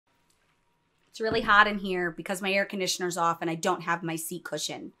really hot in here because my air conditioner's off and I don't have my seat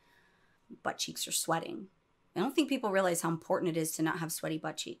cushion. Butt cheeks are sweating. I don't think people realize how important it is to not have sweaty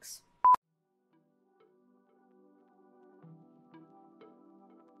butt cheeks.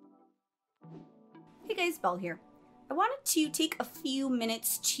 Hey guys, Belle here. I wanted to take a few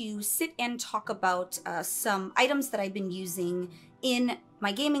minutes to sit and talk about some items that I've been using in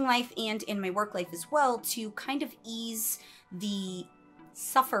my gaming life and in my work life as well to kind of ease the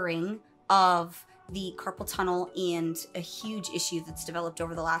suffering of the carpal tunnel and a huge issue that's developed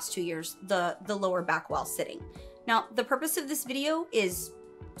over the last 2 years, the lower back while sitting. Now, the purpose of this video is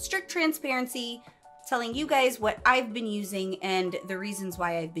strict transparency, telling you guys what I've been using and the reasons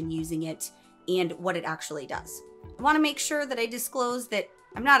why I've been using it and what it actually does. I want to make sure that I disclose that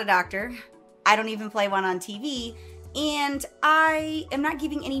I'm not a doctor, I don't even play one on TV, and I am not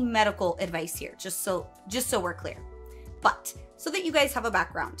giving any medical advice here, just so we're clear. But so that you guys have a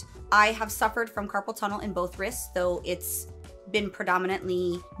background, I have suffered from carpal tunnel in both wrists, though it's been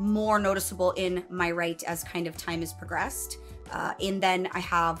predominantly more noticeable in my right as kind of time has progressed. And then I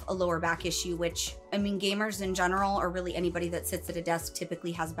have a lower back issue, which, I mean, gamers in general, or really anybody that sits at a desk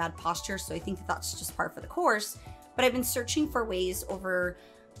typically has bad posture. So I think that that's just par for the course. But I've been searching for ways over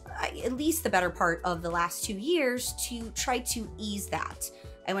at least the better part of the last 2 years to try to ease that.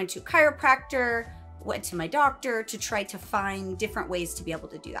 I went to a chiropractor, went to my doctor to try to find different ways to be able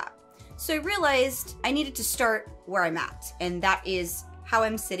to do that. So I realized I needed to start where I'm at, and that is how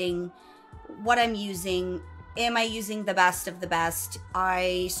I'm sitting, what I'm using. Am I using the best of the best?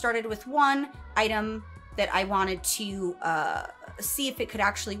 I started with one item that I wanted to see if it could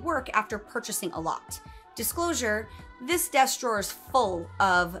actually work after purchasing a lot. Disclosure, this desk drawer is full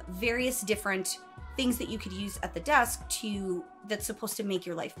of various different things that you could use at the desk that's supposed to make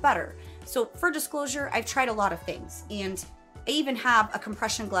your life better. So for disclosure, I've tried a lot of things, and I even have a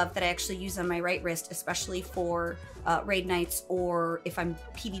compression glove that I actually use on my right wrist, especially for raid nights or if I'm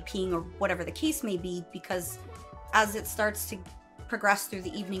PvPing or whatever the case may be, because as it starts to progress through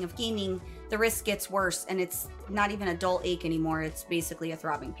the evening of gaming, the wrist gets worse and it's not even a dull ache anymore. It's basically a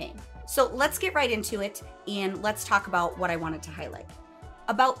throbbing pain. So let's get right into it and let's talk about what I wanted to highlight.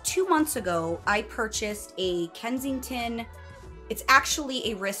 About 2 months ago, I purchased a Kensington. It's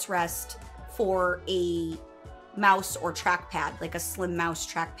actually a wrist rest for a mouse or trackpad, like a slim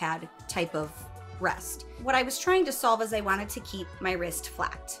mouse trackpad type of rest. What I was trying to solve is I wanted to keep my wrist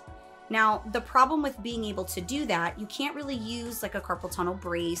flat. Now, the problem with being able to do that, you can't really use like a carpal tunnel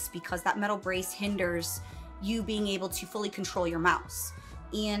brace because that metal brace hinders you being able to fully control your mouse.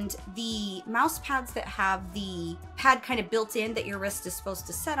 And the mouse pads that have the pad kind of built in that your wrist is supposed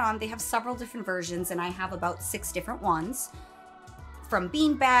to set on, they have several different versions, and I have about 6 different ones. From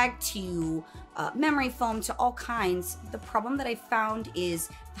beanbag to memory foam to all kinds. The problem that I found is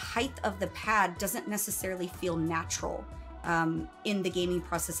the height of the pad doesn't necessarily feel natural in the gaming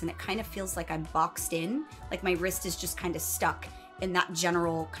process, and it kind of feels like I'm boxed in, like my wrist is just kind of stuck in that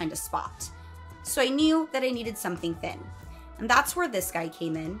general kind of spot. So I knew that I needed something thin, and that's where this guy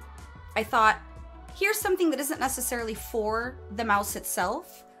came in. I thought, here's something that isn't necessarily for the mouse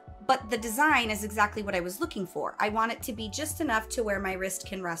itself, but the design is exactly what I was looking for. I want it to be just enough to where my wrist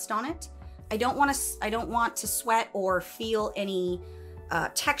can rest on it. I don't want to sweat or feel any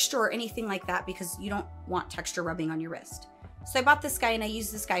texture or anything like that, because you don't want texture rubbing on your wrist. So I bought this guy and I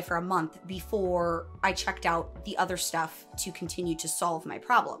used this guy for a month before I checked out the other stuff to continue to solve my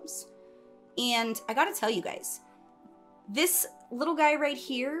problems. And I gotta tell you guys, this little guy right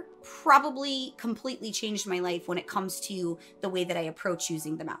here probably completely changed my life when it comes to the way that I approach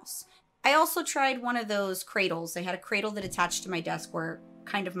using the mouse. I also tried one of those cradles. I had a cradle that attached to my desk where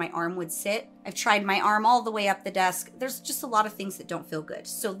kind of my arm would sit. I've tried my arm all the way up the desk. There's just a lot of things that don't feel good.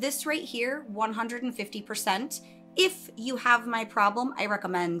 So this right here, 150%. If you have my problem, I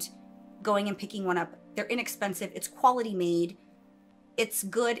recommend going and picking one up. They're inexpensive. It's quality made. It's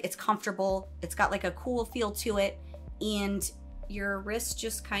good. It's comfortable. It's got like a cool feel to it. And your wrist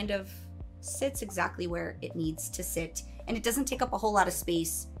just kind of sits exactly where it needs to sit. And it doesn't take up a whole lot of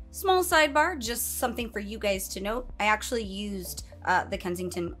space. Small sidebar, just something for you guys to note. I actually used the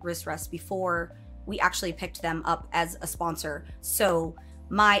Kensington wrist rest before we actually picked them up as a sponsor. So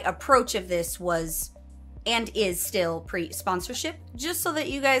my approach of this was and is still pre-sponsorship, just so that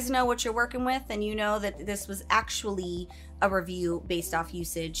you guys know what you're working with and you know that this was actually a review based off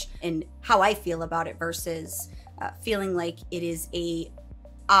usage and how I feel about it versus feeling like it is a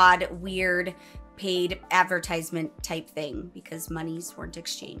odd, weird, paid advertisement type thing, because monies weren't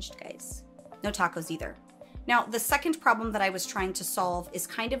exchanged, guys. No tacos either. Now, the second problem that I was trying to solve is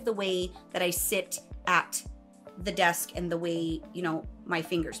kind of the way that I sit at the desk and the way, you know, my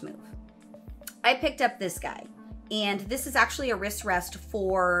fingers move. I picked up this guy, and this is actually a wrist rest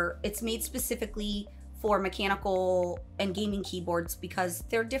it's made specifically for mechanical and gaming keyboards because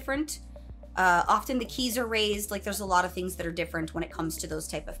they're different. Often the keys are raised, like there's a lot of things that are different when it comes to those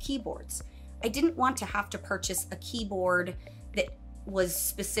type of keyboards. I didn't want to have to purchase a keyboard that was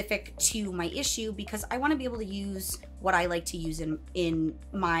specific to my issue because I want to be able to use what I like to use in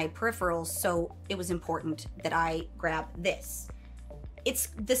my peripherals, so it was important that I grab this. It's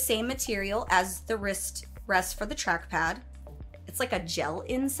the same material as the wrist rest for the trackpad. It's like a gel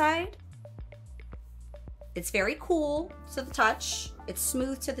inside. It's very cool to the touch. It's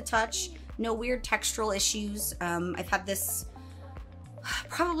smooth to the touch. No weird textural issues. I've had this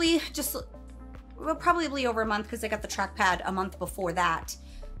probably over a month because I got the trackpad a month before that.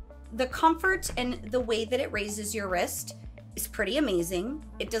 The comfort and the way that it raises your wrist is pretty amazing.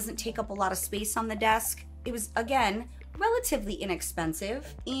 It doesn't take up a lot of space on the desk. It was, again, relatively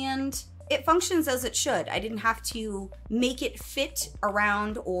inexpensive, and it functions as it should. I didn't have to make it fit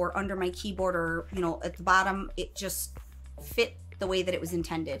around or under my keyboard or, at the bottom. It just fit the way that it was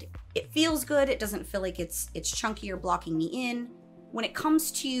intended. It feels good. It doesn't feel like it's chunky or blocking me in. When it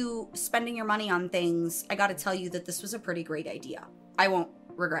comes to spending your money on things, I gotta tell you that this was a pretty great idea. I won't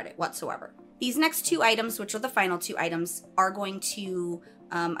regret it whatsoever. These next two items, which are the final two items, are going to,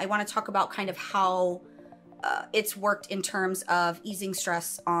 I wanna talk about kind of how it's worked in terms of easing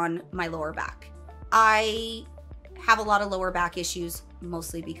stress on my lower back. I have a lot of lower back issues,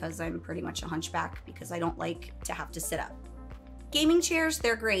 mostly because I'm pretty much a hunchback because I don't like to have to sit up. Gaming chairs,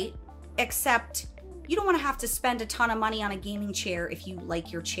 they're great, except you don't want to have to spend a ton of money on a gaming chair if you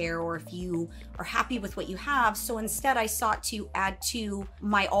like your chair or if you are happy with what you have. So instead I sought to add to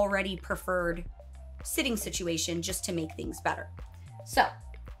my already preferred sitting situation just to make things better. So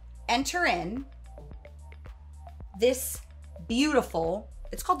enter in this beautiful,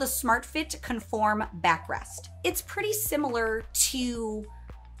 it's called the SmartFit Conform backrest. It's pretty similar to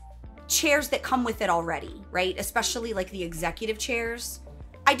chairs that come with it already, right? Especially like the executive chairs.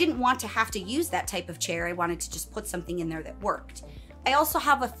 I didn't want to have to use that type of chair. I wanted to just put something in there that worked. I also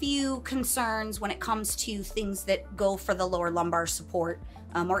have a few concerns when it comes to things that go for the lower lumbar support,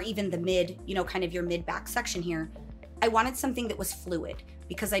 or even the mid, kind of your mid back section here. I wanted something that was fluid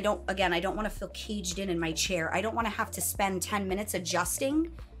because I don't want to feel caged in my chair. I don't want to have to spend 10 minutes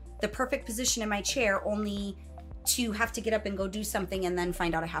adjusting the perfect position in my chair only to have to get up and go do something and then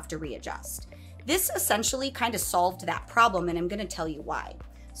find out I have to readjust. This essentially kind of solved that problem, and I'm going to tell you why.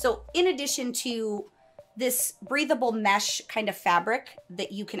 So in addition to this breathable mesh kind of fabric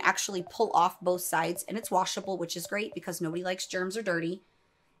that you can actually pull off both sides, and it's washable, which is great because nobody likes germs or dirty.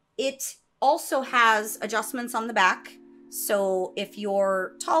 It also has adjustments on the back. So if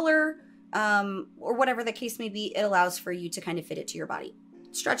you're taller or whatever the case may be, it allows for you to kind of fit it to your body.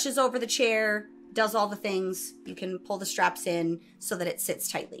 Stretches over the chair, does all the things. You can pull the straps in so that it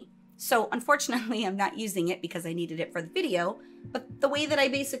sits tightly. So unfortunately, I'm not using it because I needed it for the video, but the way that I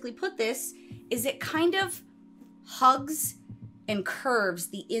basically put this is it kind of hugs and curves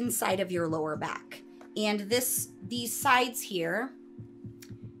the inside of your lower back. And these sides here,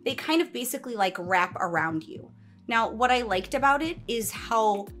 they kind of basically like wrap around you. Now, what I liked about it is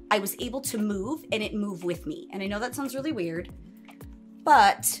how I was able to move and it moved with me. And I know that sounds really weird,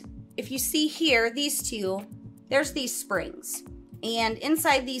 but if you see here, these two, there's these springs. And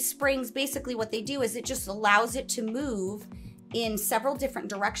inside these springs, basically what they do is it just allows it to move in several different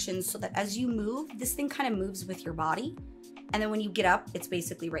directions so that as you move, this thing kind of moves with your body. And then when you get up, it's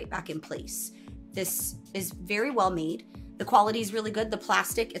basically right back in place. This is very well made. The quality is really good. The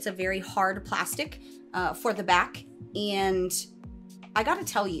plastic, it's a very hard plastic for the back. And I gotta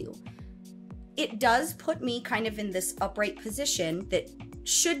tell you, it does put me kind of in this upright position that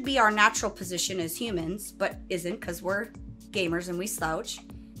should be our natural position as humans, but isn't because we're gamers and we slouch.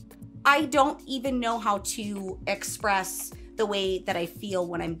 I don't even know how to express the way that I feel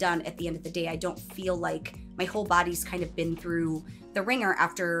when I'm done at the end of the day. I don't feel like my whole body's kind of been through the ringer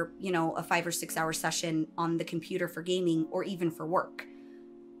after, a 5 or 6 hour session on the computer for gaming or even for work.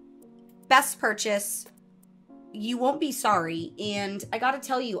 Best purchase. You won't be sorry. And I gotta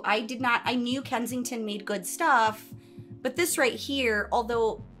tell you, I knew Kensington made good stuff, but this right here,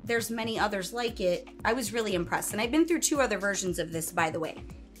 although there's many others like it, I was really impressed. And I've been through 2 other versions of this, by the way,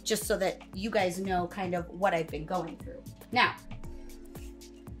 just so that you guys know kind of what I've been going through. Now,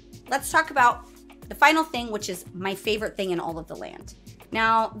 let's talk about the final thing, which is my favorite thing in all of the land.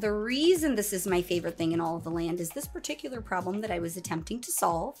 Now, the reason this is my favorite thing in all of the land is this particular problem that I was attempting to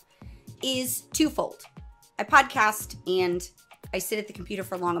solve is twofold. I podcast and I sit at the computer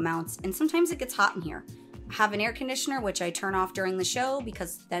for long amounts, and sometimes it gets hot in here. have an air conditioner, which I turn off during the show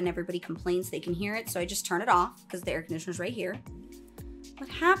because then everybody complains they can hear it. So I just turn it off because the air conditioner's right here. What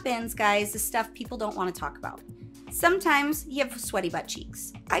happens, guys, is stuff people don't want to talk about. Sometimes you have sweaty butt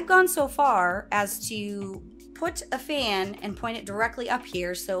cheeks. I've gone so far as to put a fan and point it directly up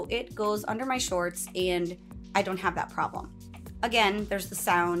here so it goes under my shorts and I don't have that problem. Again, there's the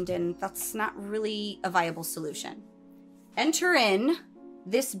sound, and that's not really a viable solution. Enter in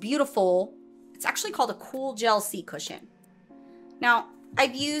this beautiful, it's actually called a cool gel seat cushion. Now,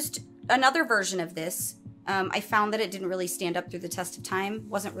 I've used another version of this. I found that it didn't really stand up through the test of time,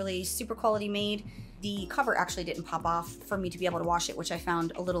 wasn't really super quality made. The cover actually didn't pop off for me to be able to wash it, which I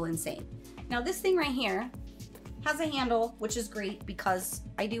found a little insane. Now this thing right here has a handle, which is great because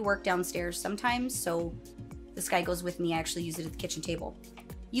I do work downstairs sometimes, so this guy goes with me. I actually use it at the kitchen table.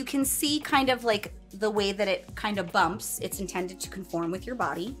 You can see kind of like the way that it kind of bumps. It's intended to conform with your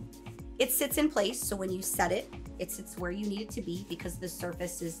body. It sits in place, so when you set it, it sits where you need it to be because this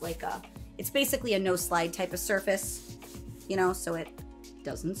surface is like it's basically a no slide type of surface, you know, so it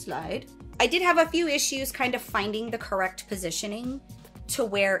doesn't slide. I did have a few issues kind of finding the correct positioning to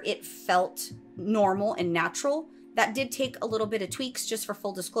where it felt normal and natural. That did take a little bit of tweaks, just for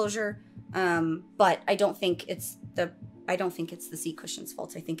full disclosure, but I don't think it's the seat cushion's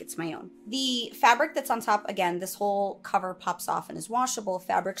fault. I think it's my own. The fabric that's on top, again, this whole cover pops off and is washable.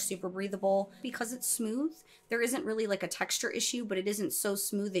 Fabric's super breathable because it's smooth. There isn't really like a texture issue, but it isn't so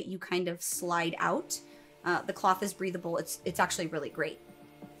smooth that you kind of slide out. The cloth is breathable. It's actually really great.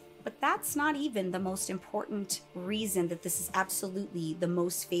 But that's not even the most important reason that this is absolutely the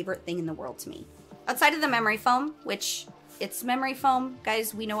most favorite thing in the world to me. Outside of the memory foam, which it's memory foam.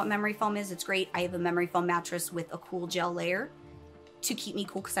 Guys, we know what memory foam is. It's great. I have a memory foam mattress with a cool gel layer to keep me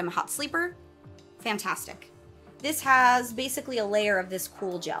cool because I'm a hot sleeper. Fantastic. This has basically a layer of this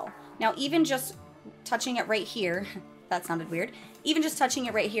cool gel. Now, even just touching it right here, that sounded weird. Even just touching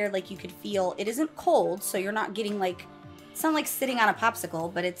it right here, like you could feel it isn't cold, so you're not getting like, it's not like sitting on a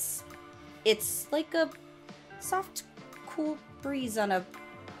popsicle, but it's like a soft, cool breeze on a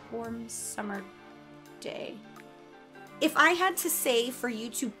warm summer day. If I had to say for you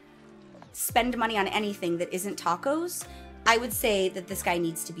to spend money on anything that isn't tacos, I would say that this guy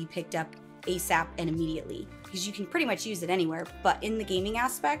needs to be picked up ASAP and immediately because you can pretty much use it anywhere. But in the gaming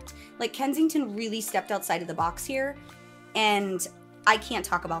aspect, like Kensington really stepped outside of the box here, and I can't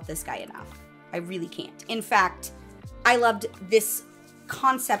talk about this guy enough. I really can't. In fact, I loved this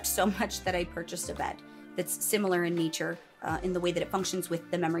concept so much that I purchased a bed that's similar in nature in the way that it functions with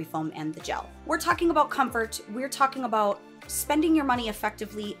the memory foam and the gel. We're talking about comfort. We're talking about spending your money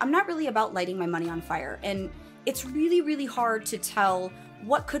effectively. I'm not really about lighting my money on fire. And it's really, really hard to tell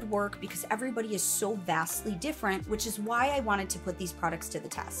what could work because everybody is so vastly different, which is why I wanted to put these products to the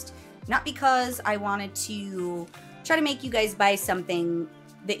test. Not because I wanted to try to make you guys buy something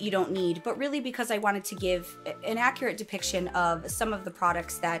that you don't need, but really because I wanted to give an accurate depiction of some of the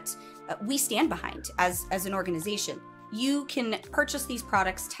products that we stand behind as an organization. You can purchase these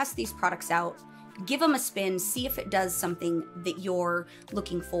products, test these products out, give them a spin, see if it does something that you're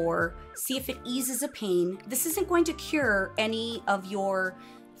looking for, see if it eases a pain. This isn't going to cure any of your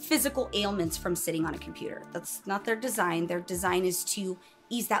physical ailments from sitting on a computer. That's not their design. Their design is to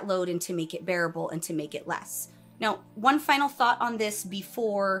ease that load and to make it bearable and to make it less. Now, one final thought on this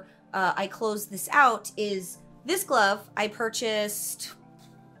before I close this out is this glove I purchased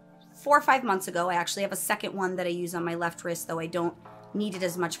 4 or 5 months ago. I actually have a second one that I use on my left wrist, though I don't need it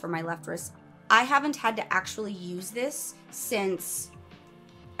as much for my left wrist. I haven't had to actually use this since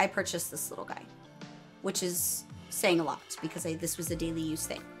I purchased this little guy, which is saying a lot because this was a daily use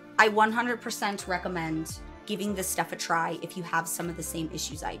thing. I 100% recommend giving this stuff a try if you have some of the same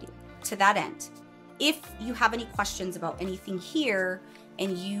issues I do. To that end, if you have any questions about anything here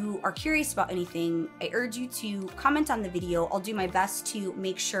and you are curious about anything, I urge you to comment on the video. I'll do my best to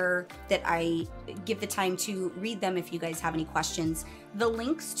make sure that I give the time to read them if you guys have any questions. The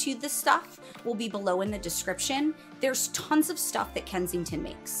links to this stuff will be below in the description. There's tons of stuff that Kensington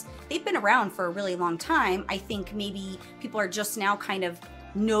makes. They've been around for a really long time. I think maybe people are just now kind of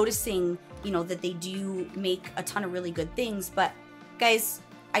noticing, you know, that they do make a ton of really good things. But guys,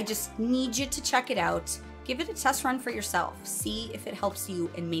 I just need you to check it out. Give it a test run for yourself. See if it helps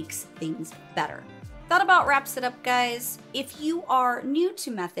you and makes things better. That about wraps it up, guys. If you are new to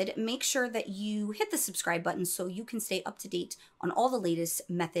Method, make sure that you hit the subscribe button so you can stay up to date on all the latest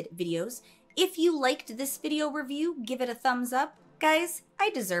Method videos. If you liked this video review, give it a thumbs up. Guys, I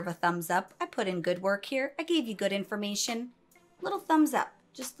deserve a thumbs up. I put in good work here. I gave you good information. Little thumbs up,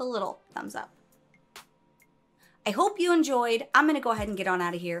 just a little thumbs up. I hope you enjoyed. I'm gonna go ahead and get on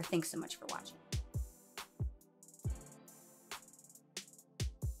out of here. Thanks so much for watching.